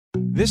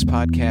This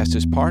podcast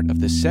is part of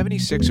the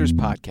 76ers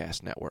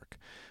Podcast Network.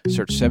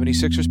 Search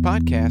 76ers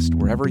Podcast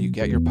wherever you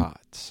get your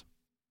pods.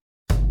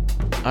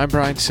 I'm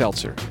Brian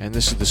Seltzer, and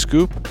this is The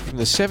Scoop from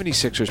the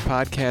 76ers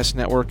Podcast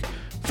Network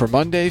for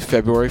Monday,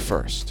 February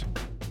 1st.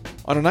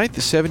 On a night the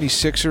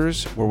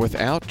 76ers were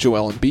without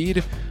Joel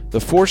Embiid,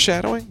 the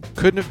foreshadowing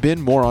couldn't have been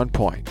more on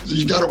point.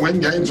 You got to win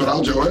games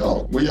without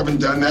Joel. We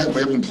haven't done that. We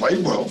haven't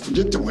played well.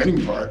 Forget the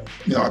winning part.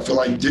 I feel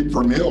like Dick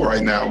Vermeil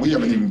right now. We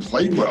haven't even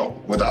played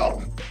well without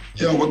him.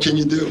 What can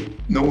you do?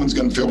 No one's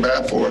going to feel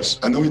bad for us.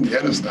 I know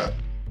Indiana's not.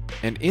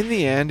 And in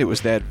the end, it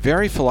was that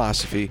very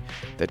philosophy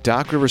that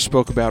Doc Rivers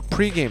spoke about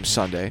pregame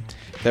Sunday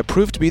that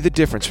proved to be the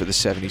difference for the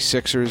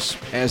 76ers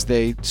as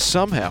they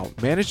somehow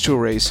managed to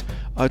erase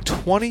a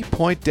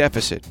 20-point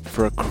deficit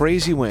for a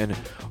crazy win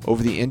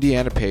over the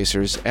Indiana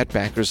Pacers at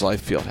Bankers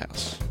Life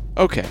Fieldhouse.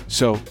 Okay,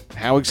 so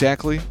how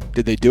exactly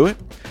did they do it?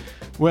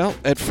 Well,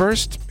 at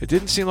first, it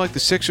didn't seem like the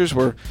Sixers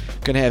were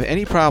going to have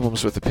any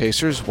problems with the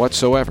Pacers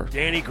whatsoever.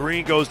 Danny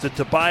Green goes to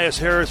Tobias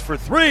Harris for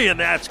three, and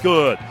that's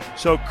good.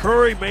 So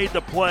Curry made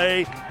the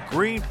play.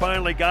 Green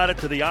finally got it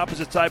to the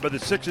opposite side by the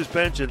Sixers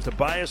bench, and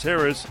Tobias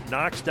Harris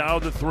knocks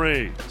down the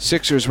three.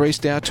 Sixers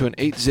raced out to an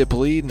 8-zip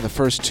lead in the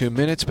first 2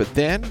 minutes, but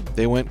then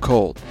they went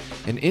cold,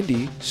 and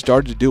Indy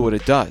started to do what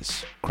it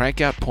does, crank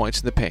out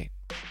points in the paint.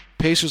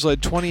 Pacers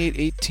led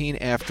 28-18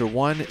 after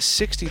one,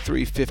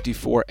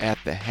 63-54 at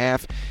the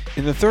half.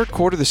 In the third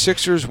quarter, the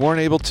Sixers weren't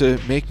able to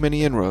make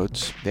many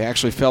inroads. They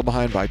actually fell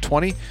behind by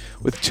 20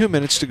 with 2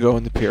 minutes to go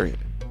in the period.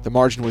 The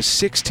margin was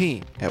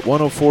 16 at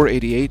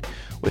 104-88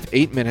 with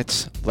 8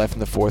 minutes left in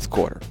the fourth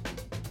quarter.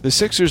 The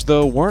Sixers,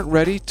 though, weren't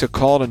ready to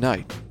call it a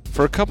night.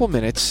 For a couple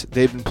minutes,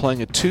 they'd been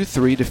playing a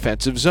 2-3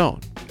 defensive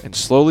zone, and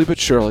slowly but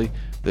surely,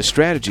 the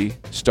strategy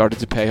started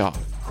to pay off.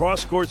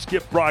 Cross-court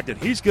skip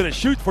Brogdon. He's going to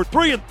shoot for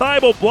three, and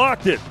Thibault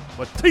blocked it.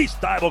 Matisse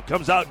Thibault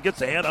comes out and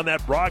gets a hand on that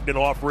Brogdon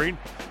offering.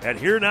 And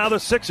here now the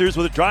Sixers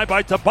with a drive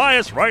by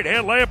Tobias.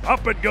 Right-hand layup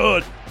up and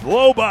good.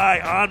 Blow by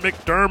on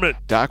McDermott.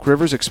 Doc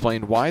Rivers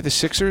explained why the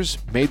Sixers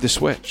made the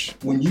switch.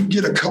 When you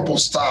get a couple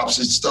stops,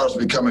 it starts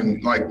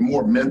becoming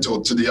more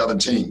mental to the other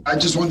team. I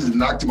just wanted to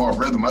knock them off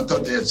rhythm. I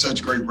thought they had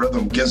such great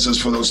rhythm against us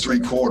for those 3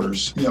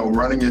 quarters.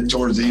 Running it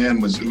towards the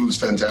end was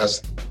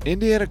fantastic.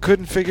 Indiana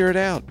couldn't figure it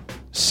out.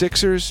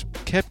 Sixers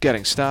kept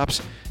getting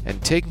stops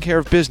and taking care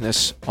of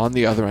business on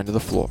the other end of the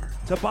floor.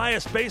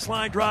 Tobias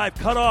baseline drive,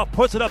 cut off,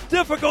 puts it up,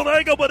 difficult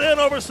angle, but in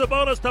over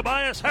Sabonis.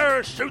 Tobias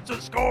Harris shoots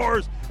and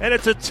scores, and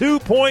it's a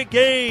 2-point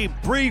game.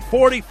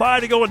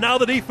 3:45 to go, and now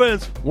the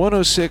defense.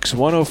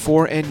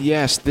 106-104, and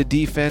yes, the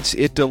defense,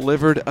 it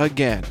delivered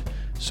again.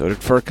 So did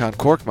Furkan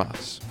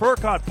Korkmaz.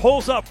 Furkan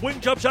pulls up,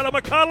 wing jump shot of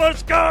McConnell,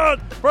 it's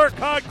gone!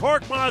 Furkan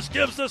Korkmaz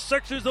gives the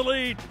Sixers the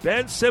lead.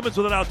 Ben Simmons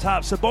with it out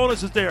top,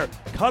 Sabonis is there.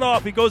 Cut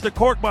off, he goes to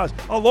Korkmaz.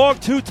 A long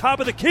two,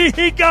 top of the key,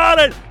 he got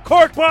it!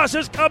 Korkmaz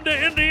has come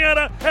to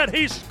Indiana, and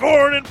he's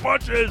scored in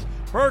bunches.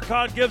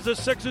 Furkan gives the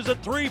Sixers a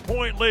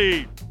 3-point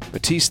lead.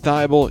 Matisse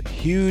Thibault,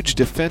 huge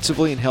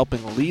defensively in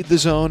helping lead the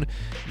zone,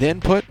 then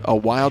put a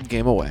wild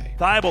game away.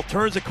 Thibault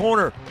turns the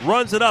corner,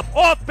 runs it up,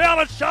 off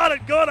balance shot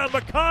and good on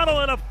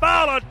McConnell, and a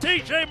foul on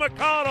T.J.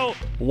 McConnell.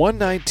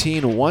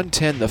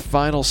 119-110 the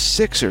final.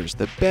 Sixers,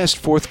 the best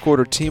fourth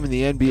quarter team in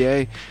the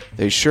NBA.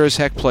 They sure as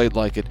heck played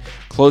like it,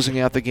 closing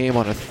out the game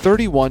on a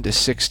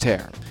 31-6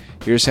 tear.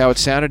 Here's how it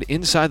sounded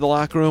inside the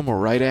locker room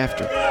right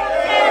after.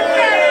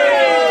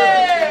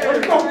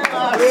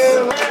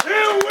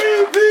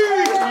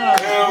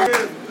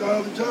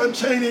 John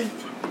Chaney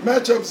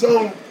matchup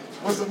zone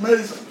was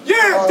amazing.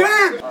 Yeah,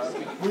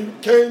 damn! We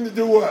came to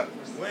do what?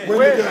 Win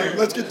the game.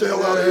 Let's get the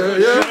hell out of here.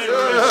 Yeah.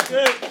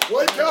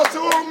 White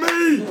Castle on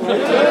me.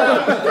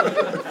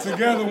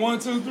 Together, 1,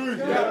 2, 3.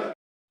 Yeah.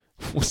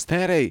 Was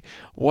that a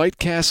White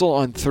Castle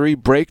on 3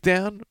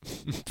 breakdown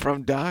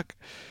from Doc?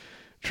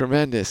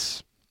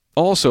 Tremendous.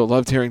 Also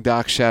loved hearing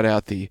Doc shout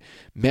out the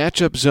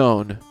matchup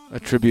zone, a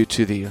tribute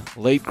to the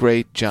late,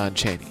 great John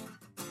Chaney.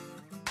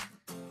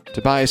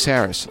 Tobias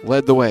Harris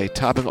led the way,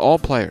 topping all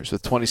players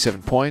with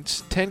 27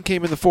 points. 10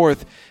 came in the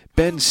fourth.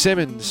 Ben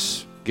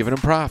Simmons giving him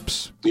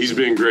props. He's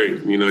been great.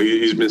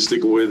 He's been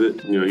sticking with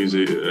it. He's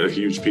a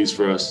huge piece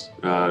for us,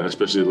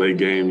 especially late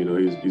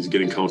game. He's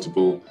getting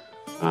comfortable.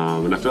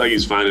 And I feel like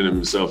he's finding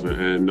himself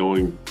and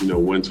knowing,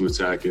 when to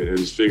attack it and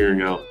just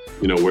figuring out,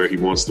 where he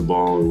wants the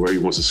ball and where he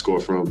wants to score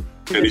from.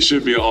 And he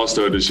should be an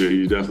all-star this year.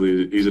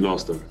 He's an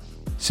all-star.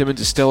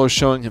 Simmons is stellar,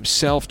 showing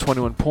himself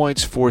 21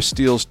 points, 4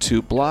 steals,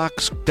 2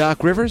 blocks.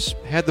 Doc Rivers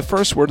had the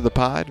first word of the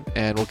pod,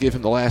 and we'll give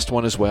him the last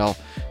one as well.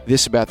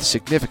 This about the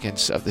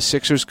significance of the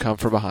Sixers'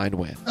 come-from-behind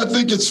win. I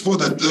think it's for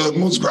the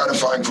most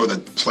gratifying for the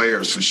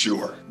players, for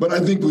sure. But I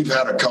think we've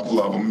had a couple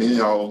of them,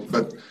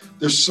 but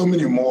there's so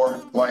many more.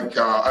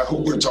 I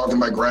hope we're talking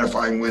about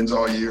gratifying wins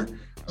all year.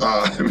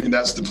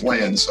 That's the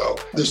plan, so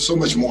there's so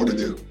much more to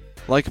do.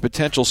 Like a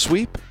potential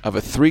sweep of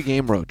a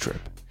 3-game road trip.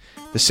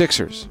 The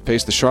Sixers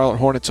face the Charlotte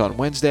Hornets on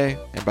Wednesday,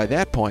 and by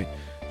that point,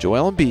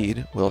 Joel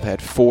Embiid will have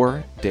had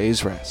 4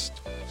 days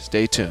rest.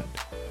 Stay tuned.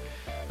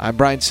 I'm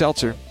Brian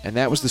Seltzer, and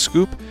that was The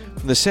Scoop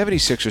from the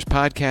 76ers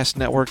Podcast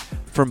Network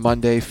for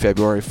Monday,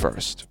 February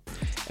 1st.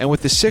 And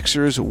with the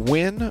Sixers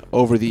win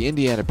over the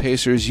Indiana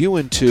Pacers, you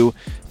win too,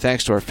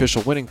 thanks to our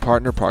official winning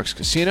partner, Parx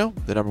Casino,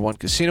 the #1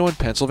 casino in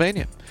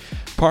Pennsylvania.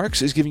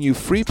 Parx is giving you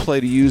free play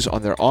to use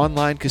on their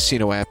online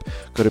casino app.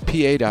 Go to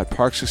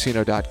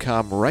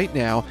pa.parxcasino.com right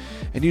now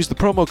and use the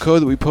promo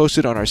code that we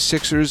posted on our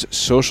Sixers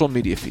social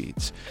media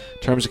feeds.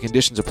 Terms and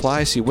conditions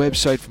apply. See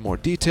website for more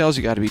details.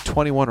 You got to be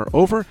 21 or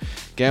over.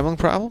 Gambling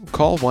problem?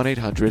 Call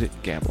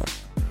 1-800-GAMBLER.